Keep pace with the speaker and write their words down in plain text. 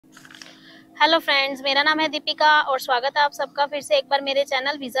Hello friends, मेरा नाम है दीपिका और स्वागत है आप सबका फिर से एक बार मेरे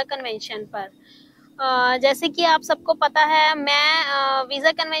चैनल वीज़ा कन्वेंशन पर। जैसे कि आप सबको पता है, मैं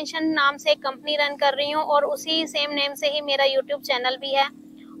वीज़ा कन्वेंशन नाम से एक कंपनी रन कर रही हूँ और उसी सेम नेम से ही मेरा यूट्यूब चैनल भी है।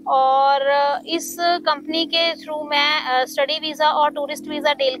 और इस कंपनी के थ्रू मैं स्टडी वीज़ा और टूरिस्ट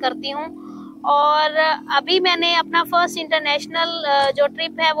वीज़ा डील करती हूँ। और अभी मैंने अपना फर्स्ट इंटरनेशनल जो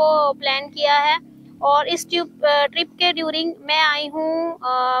ट्रिप है वो प्लान किया है। और इस ट्रिप के ड्यूरिंग मैं आई हूँ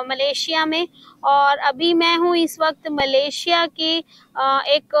मलेशिया में। और अभी मैं हूँ इस वक्त मलेशिया की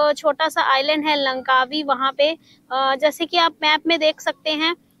एक छोटा सा आइलैंड है लंकावी, वहाँ पे जैसे कि आप मैप में देख सकते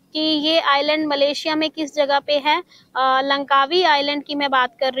हैं कि ये आइलैंड मलेशिया में किस जगह पे है। लंकावी आइलैंड की मैं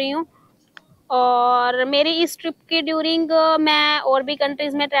बात कर रही हूँ। और मेरी इस ट्रिप की ड्यूरिंग मैं और भी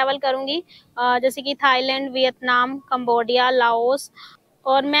कंट्रीज में ट्रैवल करूँगी, जैसे कि थाईलैंड, वियतनाम, कंबोडिया, लाओस।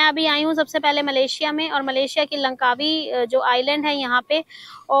 और मैं अभी आई हूँ सबसे पहले मलेशिया में, और मलेशिया की लंकावी जो आइलैंड है यहाँ पे।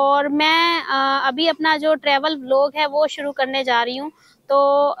 और मैं अभी अपना जो ट्रैवल व्लॉग है वो शुरू करने जा रही हूँ।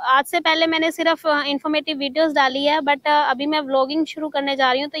 तो आज से पहले मैंने सिर्फ इंफॉर्मेटिव वीडियोस डाली है, बट अभी मैं व्लॉगिंग शुरू करने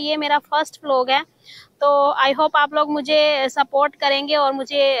जा रही हूँ। तो ये मेरा फर्स्ट व्लॉग है। तो आई होप आप लोग मुझे सपोर्ट करेंगे और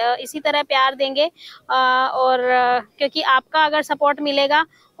मुझे इसी तरह प्यार देंगे। और क्योंकि आपका अगर सपोर्ट मिलेगा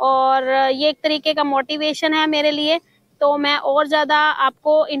और ये एक तरीके का मोटिवेशन है मेरे लिए, तो मैं और ज़्यादा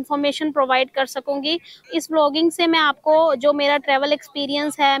आपको इन्फॉर्मेशन प्रोवाइड कर सकूंगी। इस व्लॉगिंग से मैं आपको जो मेरा ट्रैवल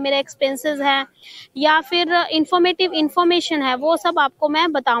एक्सपीरियंस है, मेरे एक्सपेंसेस हैं या फिर इन्फॉर्मेशन है, वो सब आपको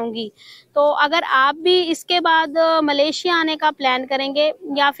मैं बताऊंगी। तो अगर आप भी इसके बाद मलेशिया आने का प्लान करेंगे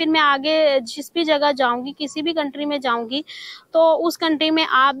या फिर मैं आगे जिस भी जगह जाऊंगी, किसी भी कंट्री में जाऊंगी, तो उस कंट्री में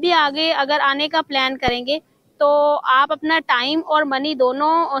आप भी आगे अगर आने का प्लान करेंगे तो आप अपना टाइम और मनी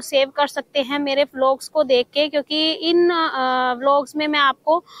दोनों सेव कर सकते हैं मेरे व्लॉग्स को देख के। क्योंकि इन व्लॉग्स में मैं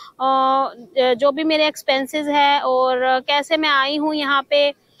आपको जो भी मेरे एक्सपेंसेस है और कैसे मैं आई हूँ यहाँ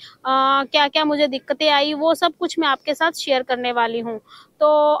पे, क्या क्या मुझे दिक्कतें आई, वो सब कुछ मैं आपके साथ शेयर करने वाली हूँ।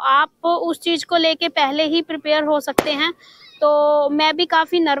 तो आप उस चीज़ को लेके पहले ही प्रिपेयर हो सकते हैं। तो मैं भी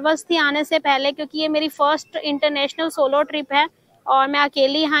काफ़ी नर्वस थी आने से पहले, क्योंकि ये मेरी फर्स्ट इंटरनेशनल सोलो ट्रिप है और मैं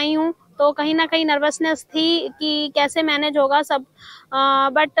अकेली आई हूँ। तो कहीं ना कहीं नर्वसनेस थी कि कैसे मैनेज होगा सब,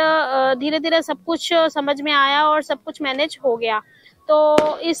 बट धीरे धीरे सब कुछ समझ में आया और सब कुछ मैनेज हो गया।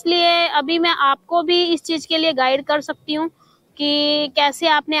 तो इसलिए अभी मैं आपको भी इस चीज़ के लिए गाइड कर सकती हूँ कि कैसे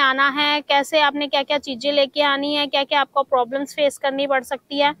आपने आना है, कैसे आपने क्या क्या चीज़ें लेके आनी है, क्या क्या आपको प्रॉब्लम्स फेस करनी पड़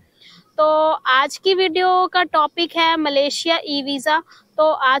सकती है। तो आज की वीडियो का टॉपिक है मलेशिया ई वीज़ा। तो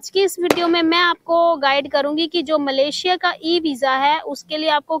आज की इस वीडियो में मैं आपको गाइड करूंगी कि जो मलेशिया का ई वीज़ा है उसके लिए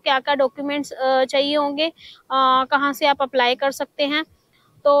आपको क्या क्या डॉक्यूमेंट्स चाहिए होंगे, कहाँ से आप अप्लाई कर सकते हैं।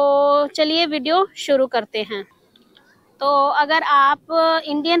 तो चलिए वीडियो शुरू करते हैं। तो अगर आप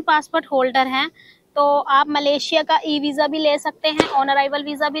इंडियन पासपोर्ट होल्डर हैं तो आप मलेशिया का ई वीज़ा भी ले सकते हैं, ऑन अराइवल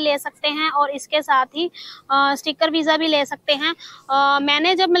वीज़ा भी ले सकते हैं और इसके साथ ही स्टिकर वीज़ा भी ले सकते हैं।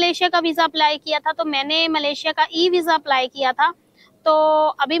 मैंने जब मलेशिया का वीज़ा अप्लाई किया था तो मैंने मलेशिया का ई वीज़ा अप्लाई किया था। तो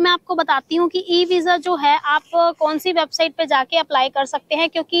अभी मैं आपको बताती हूँ कि ई वीज़ा जो है आप कौन सी वेबसाइट पे जाके अप्लाई कर सकते हैं।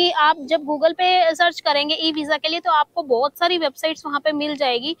 क्योंकि आप जब गूगल पे सर्च करेंगे ई वीज़ा के लिए तो आपको बहुत सारी वेबसाइट्स वहाँ पे मिल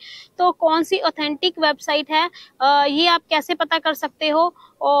जाएगी। तो कौन सी ऑथेंटिक वेबसाइट है ये आप कैसे पता कर सकते हो,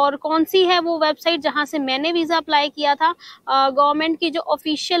 और कौन सी है वो वेबसाइट जहाँ से मैंने वीज़ा अप्लाई किया था। गवर्नमेंट की जो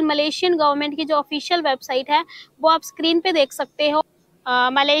ऑफिशियल, मलेशियन गवर्नमेंट की जो ऑफिशियल वेबसाइट है वो आप स्क्रीन पे देख सकते हो,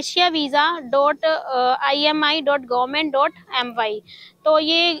 malaysiavisa.imi.government.my। तो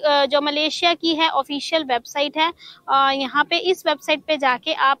ये जो मलेशिया की है ऑफिशियल वेबसाइट है, यहाँ पे इस वेबसाइट पे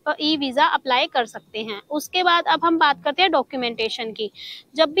जाके आप ई वीज़ा अप्लाई कर सकते हैं। उसके बाद अब हम बात करते हैं डॉक्यूमेंटेशन की।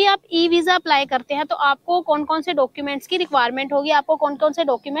 जब भी आप ई वीज़ा अप्लाई करते हैं तो आपको कौन कौन से डॉक्यूमेंट्स की रिक्वायरमेंट होगी, आपको कौन कौन से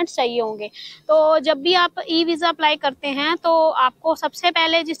डॉक्यूमेंट्स चाहिए होंगे। तो जब भी आप ई वीज़ा अप्लाई करते हैं तो आपको सबसे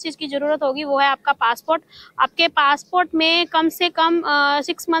पहले जिस चीज़ की ज़रूरत होगी वो है आपका पासपोर्ट। आपके पासपोर्ट में कम से कम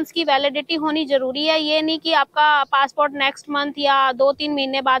 6 मंथ्स की वैलिडिटी होनी ज़रूरी है। ये नहीं कि आपका पासपोर्ट नेक्स्ट मंथ या 2-3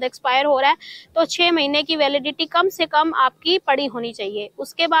 महीने बाद एक्सपायर हो रहा है, तो 6 महीने की वैलिडिटी कम से कम आपकी पड़ी होनी चाहिए।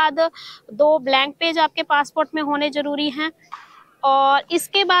 उसके बाद 2 ब्लैंक पेज आपके पासपोर्ट में होने ज़रूरी हैं। और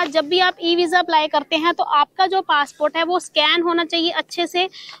इसके बाद जब भी आप ई वीज़ा अप्लाई करते हैं तो आपका जो पासपोर्ट है वो स्कैन होना चाहिए अच्छे से।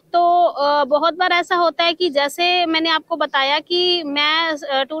 तो बहुत बार ऐसा होता है कि जैसे मैंने आपको बताया कि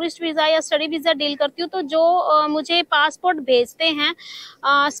मैं टूरिस्ट वीज़ा या स्टडी वीज़ा डील करती हूँ, तो जो मुझे पासपोर्ट भेजते हैं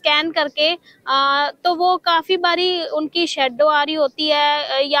स्कैन करके, तो वो काफ़ी बारी उनकी शेडो आ रही होती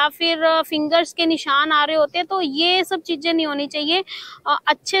है या फिर फिंगर्स के निशान आ रहे होते हैं। तो ये सब चीज़ें नहीं होनी चाहिए,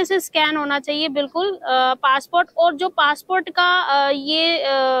 अच्छे से स्कैन होना चाहिए बिल्कुल पासपोर्ट। और जो पासपोर्ट का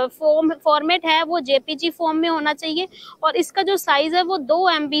ये फॉर्मेट है वो JPG फॉर्म में होना चाहिए और इसका जो साइज है वो 2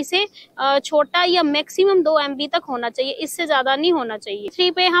 MB से छोटा या मैक्सिमम 2 MB तक होना चाहिए, इससे ज्यादा नहीं होना चाहिए।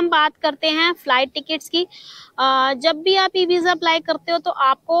 3 पे हम बात करते हैं फ्लाइट टिकट्स की। जब भी आप ई-वीजा अप्लाई करते हो तो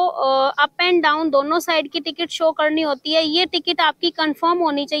आपको अप एंड डाउन दोनों साइड की टिकट शो करनी होती है। ये टिकट आपकी कंफर्म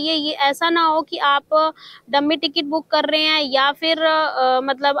होनी चाहिए, ये ऐसा ना हो कि आप डमी टिकट बुक कर रहे हैं या फिर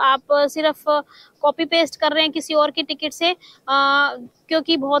मतलब आप सिर्फ कॉपी पेस्ट कर रहे हैं किसी और की टिकट से,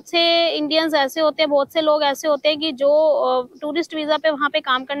 क्योंकि बहुत से इंडियंस ऐसे होते हैं, बहुत से लोग ऐसे होते हैं कि जो टूरिस्ट वीज़ा पे वहाँ पे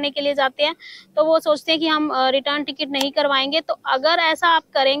काम करने के लिए जाते हैं तो वो सोचते हैं कि हम रिटर्न टिकट नहीं करवाएंगे। तो अगर ऐसा आप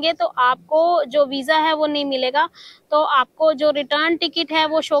करेंगे तो आपको जो वीज़ा है वो नहीं मिलेगा, तो आपको जो रिटर्न टिकट है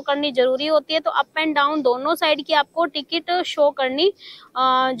वो शो करनी जरूरी होती है। तो अप एंड डाउन दोनों साइड की आपको टिकट शो करनी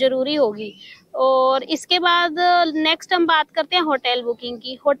जरूरी होगी। और इसके बाद नेक्स्ट हम बात करते हैं होटल बुकिंग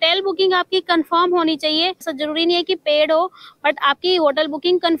की। होटल बुकिंग आपकी कंफर्म होनी चाहिए, ऐसा जरूरी नहीं है कि पेड हो, बट आपकी होटल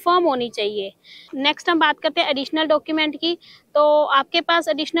बुकिंग कंफर्म होनी चाहिए। नेक्स्ट हम बात करते हैं एडिशनल डॉक्यूमेंट की। तो आपके पास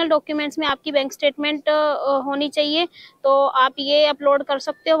एडिशनल डॉक्यूमेंट्स में आपकी बैंक स्टेटमेंट होनी चाहिए, तो आप ये अपलोड कर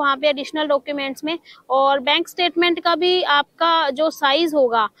सकते हो वहाँ पे एडिशनल डॉक्यूमेंट्स में। और बैंक स्टेटमेंट का भी आपका जो साइज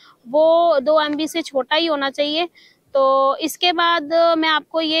होगा वो 2 MB से छोटा ही होना चाहिए। तो इसके बाद मैं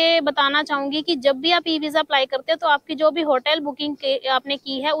आपको ये बताना चाहूंगी कि जब भी आप ई-वीजा अप्लाई करते हो तो आपकी जो भी होटल बुकिंग आपने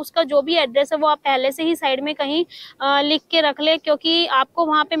की है उसका जो भी एड्रेस है वो आप पहले से ही साइड में कहीं लिख के रख ले, क्योंकि आपको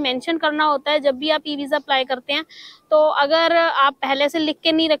वहाँ पे मेंशन करना होता है जब भी आप ई-वीजा अप्लाई करते हैं। तो अगर आप पहले से लिख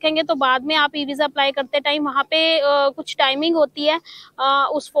के नहीं रखेंगे तो बाद में आप ई-वीजा अप्लाई करते टाइम वहाँ पे कुछ टाइमिंग होती है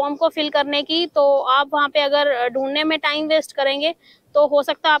उस फॉर्म को फिल करने की, तो आप वहाँ पे अगर ढूंढने में टाइम वेस्ट करेंगे तो हो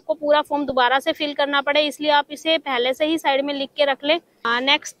सकता है आपको पूरा फॉर्म दोबारा से फिल करना पड़े, इसलिए आप इसे पहले से ही साइड में लिख के रख लें।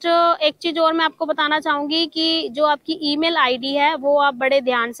 नेक्स्ट एक चीज और मैं आपको बताना चाहूंगी कि जो आपकी ईमेल आईडी है वो आप बड़े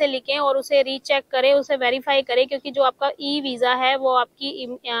ध्यान से लिखें और उसे रीचेक करें, उसे वेरीफाई करें, क्योंकि जो आपका ई-वीजा है वो आपकी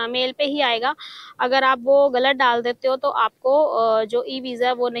मेल पे ही आएगा। अगर आप वो गलत डाल देते हो तो आपको जो ई-वीजा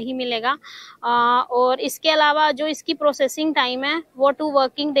है वो नहीं मिलेगा। और इसके अलावा जो इसकी प्रोसेसिंग टाइम है वो 2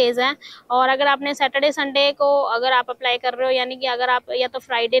 वर्किंग डेज है। और अगर आपने सैटरडे संडे को अगर आप अप्लाई कर रहे हो, यानी कि अगर आप या तो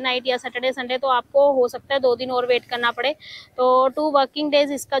फ्राइडे नाइट या सैटरडे संडे, तो आपको हो सकता है 2 दिन और वेट करना पड़े। तो 2 वर्किंग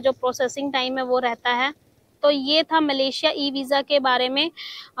डेज इसका जो प्रोसेसिंग टाइम है वो रहता है। तो ये था मलेशिया ई-वीज़ा के बारे में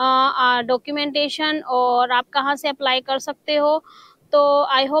डॉक्यूमेंटेशन और आप कहाँ से अप्लाई कर सकते हो। तो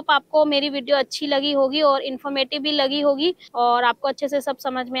आई होप आपको मेरी वीडियो अच्छी लगी होगी और इन्फॉर्मेटिव भी लगी होगी और आपको अच्छे से सब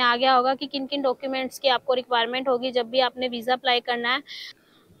समझ में आ गया होगा कि किन किन डॉक्यूमेंट्स की आपको रिक्वायरमेंट होगी जब भी आपने वीज़ा अप्लाई करना है।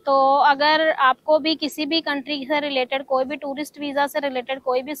 तो अगर आपको भी किसी भी कंट्री से रिलेटेड कोई भी टूरिस्ट वीज़ा से रिलेटेड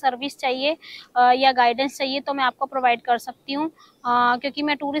कोई भी सर्विस चाहिए या गाइडेंस चाहिए तो मैं आपको प्रोवाइड कर सकती हूँ, क्योंकि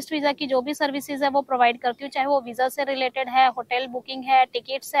मैं टूरिस्ट वीज़ा की जो भी सर्विसेज है वो प्रोवाइड करती हूँ, चाहे वो वीज़ा से रिलेटेड है, होटल बुकिंग है,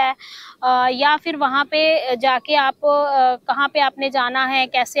 टिकट्स है, या फिर वहाँ पे जाके आप कहाँ पे आपने जाना है,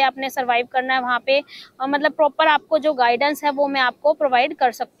 कैसे आपने सर्वाइव करना है वहाँ पे, मतलब प्रॉपर आपको जो गाइडेंस है वो मैं आपको प्रोवाइड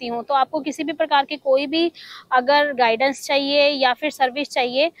कर सकती हूँ। तो आपको किसी भी प्रकार की कोई भी अगर गाइडेंस चाहिए या फिर सर्विस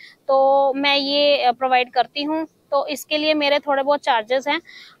चाहिए तो मैं ये प्रोवाइड करती हूँ। तो इसके लिए मेरे थोड़े बहुत चार्जेस हैं।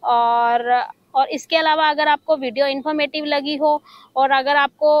 और इसके अलावा अगर आपको वीडियो इन्फॉर्मेटिव लगी हो और अगर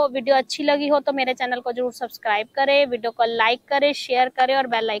आपको वीडियो अच्छी लगी हो तो मेरे चैनल को जरूर सब्सक्राइब करें, वीडियो को लाइक करें, शेयर करें और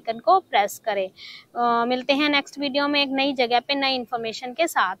बेल आइकन को प्रेस करें। मिलते हैं नेक्स्ट वीडियो में एक नई जगह पे नई इन्फॉर्मेशन के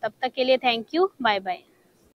साथ। तब तक के लिए थैंक यू, बाय बाय।